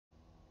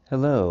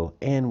Hello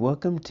and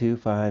welcome to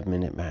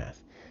 5-Minute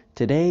Math.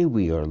 Today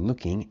we are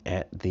looking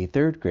at the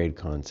third grade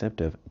concept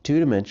of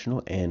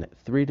two-dimensional and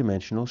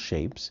three-dimensional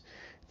shapes.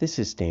 This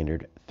is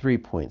standard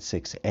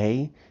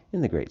 3.6a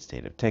in the great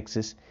state of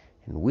Texas,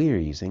 and we are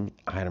using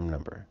item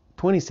number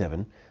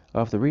 27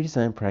 of the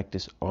Redesign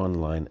Practice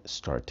Online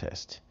STAAR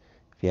Test.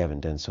 If you haven't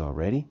done so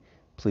already,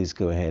 please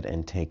go ahead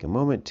and take a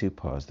moment to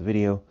pause the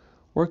video,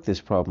 work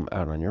this problem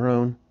out on your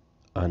own,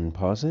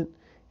 unpause it,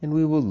 and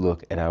we will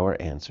look at our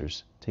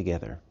answers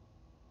together.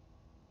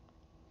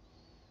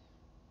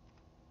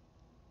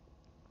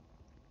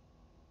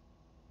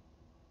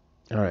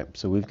 All right,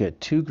 so we've got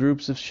two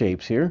groups of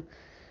shapes here,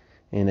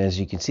 and as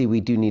you can see,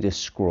 we do need a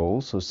scroll.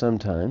 So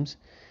sometimes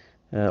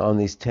on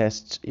these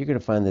tests, you're going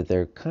to find that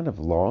they're kind of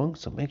long,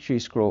 so make sure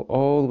you scroll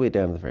all the way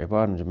down to the very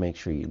bottom to make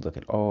sure you look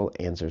at all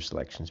answer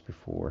selections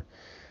before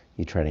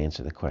you try to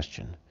answer the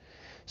question.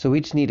 So we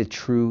just need a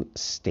true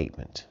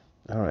statement.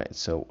 All right,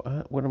 so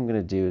what I'm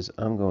going to do is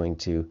I'm going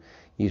to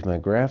use my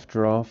graph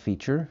draw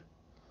feature.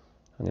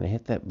 I'm going to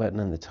hit that button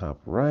on the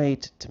top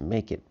right to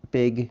make it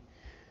big,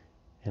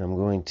 and I'm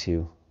going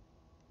to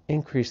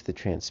increase the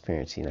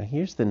transparency. Now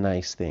here's the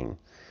nice thing.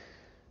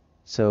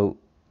 So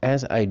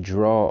as I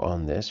draw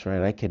on this,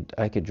 right,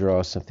 I could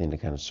draw something to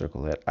kind of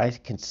circle that. I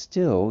can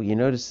still, you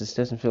notice this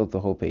doesn't fill up the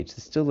whole page.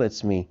 This still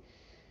lets me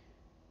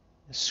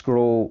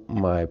scroll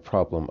my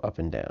problem up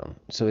and down.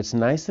 So it's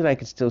nice that I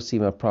can still see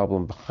my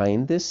problem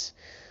behind this.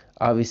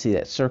 Obviously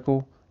that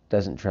circle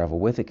doesn't travel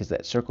with it because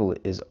that circle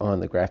is on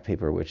the graph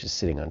paper, which is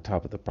sitting on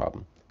top of the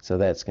problem. So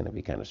that's going to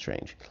be kind of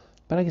strange.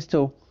 But I can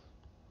still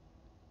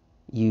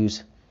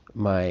use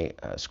my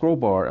scroll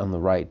bar on the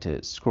right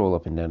to scroll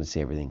up and down to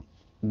see everything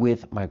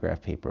with my graph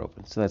paper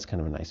open. So that's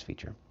kind of a nice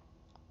feature.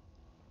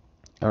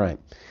 All right,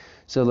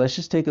 so let's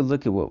just take a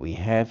look at what we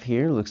have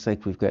here. Looks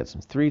like we've got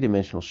some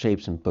three-dimensional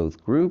shapes in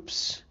both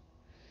groups.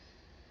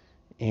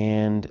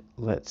 And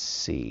let's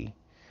see.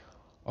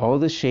 All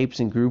the shapes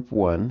in group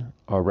 1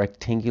 are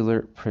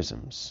rectangular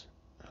prisms.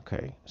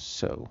 Okay,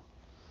 so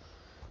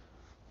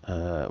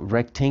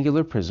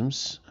rectangular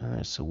prisms. All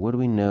right, so what do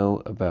we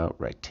know about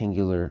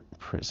rectangular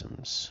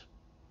prisms?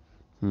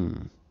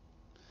 All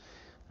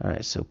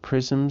right, so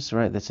prisms,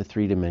 right, that's a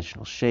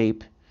three-dimensional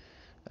shape.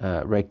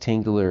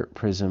 Rectangular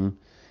prism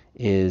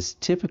is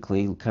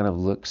typically kind of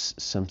looks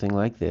something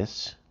like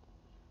this,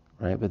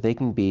 right? But they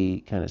can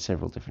be kind of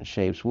several different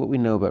shapes. What we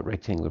know about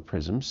rectangular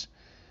prisms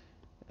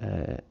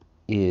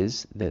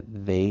is that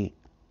they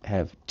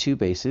have two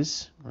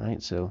bases,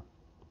 right? So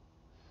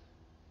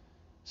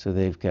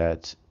they've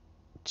got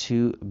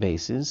two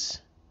bases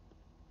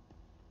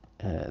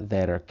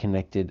that are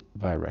connected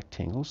by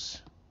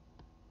rectangles.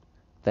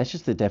 That's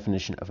just the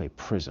definition of a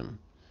prism,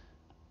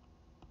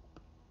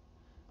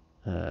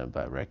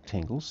 by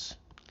rectangles.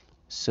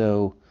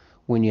 So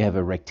when you have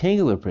a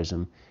rectangular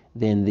prism,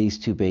 then these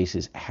two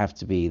bases have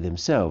to be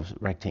themselves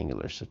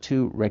rectangular. So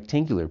two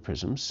rectangular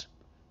prisms,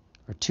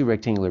 or two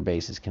rectangular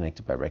bases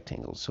connected by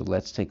rectangles. So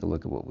let's take a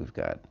look at what we've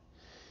got.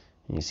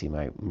 And you see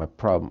my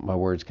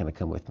words kind of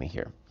come with me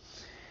here.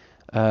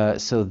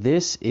 So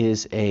this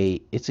is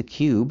it's a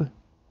cube,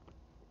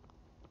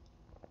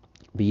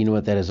 but you know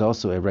what, that is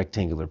also a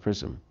rectangular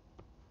prism,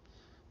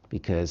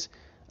 because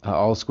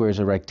all squares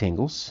are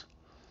rectangles,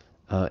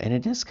 and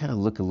it does kind of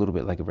look a little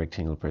bit like a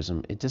rectangular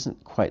prism. It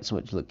doesn't quite so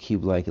much look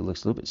cube-like. It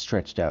looks a little bit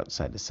stretched out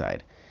side to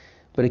side.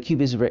 But a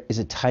cube is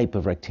a type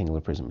of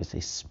rectangular prism. It's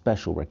a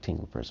special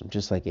rectangular prism,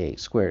 just like a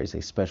square is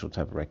a special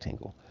type of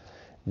rectangle.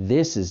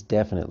 This is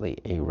definitely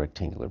a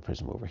rectangular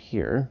prism over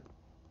here.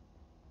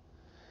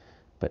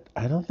 But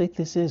I don't think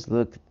this is.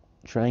 Look,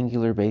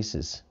 triangular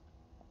bases.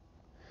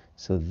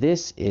 So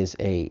this is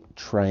a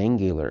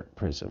triangular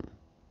prism,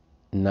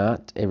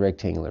 not a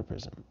rectangular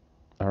prism.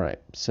 All right,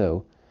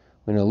 so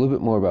we know a little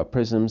bit more about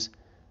prisms,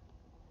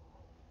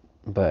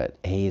 but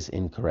A is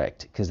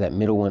incorrect because that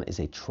middle one is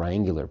a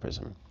triangular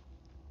prism.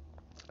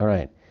 All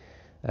right,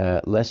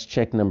 let's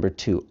check number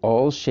 2.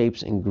 All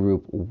shapes in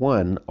group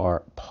 1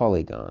 are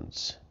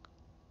polygons.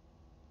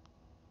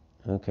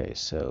 Okay,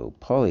 so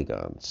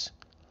polygons.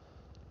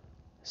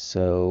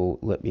 So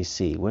let me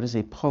see. What is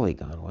a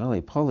polygon? Well,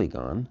 a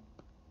polygon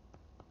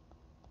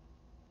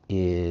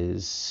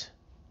is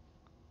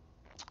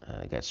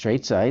got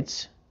straight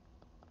sides,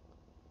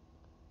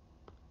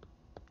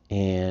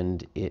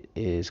 and it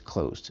is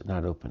closed,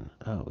 not open.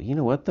 Oh, you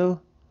know what though?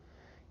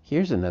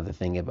 Here's another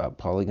thing about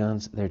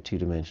polygons. They're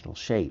two-dimensional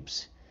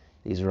shapes.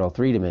 These are all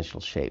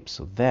three-dimensional shapes,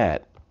 so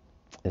that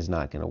is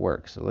not going to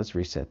work. So let's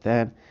reset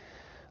that.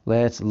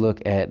 Let's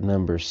look at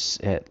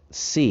at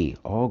C.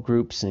 All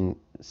groups and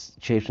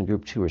shapes in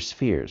group 2 are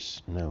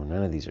spheres. No,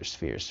 none of these are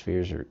spheres.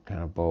 Spheres are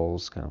kind of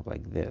balls, kind of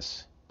like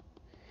this.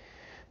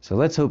 So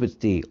let's hope it's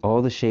D.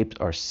 All the shapes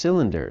are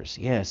cylinders.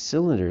 Yeah,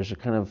 cylinders are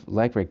kind of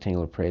like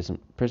rectangular prisms,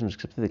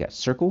 except that they got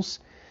circles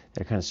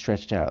that are kind of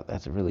stretched out.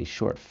 That's a really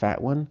short,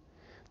 fat one.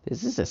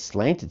 This is a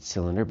slanted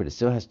cylinder, but it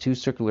still has two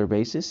circular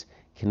bases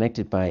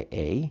connected by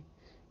a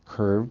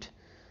curved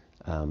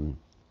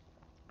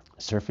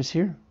surface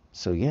here.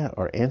 So yeah,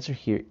 our answer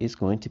here is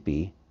going to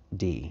be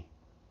D.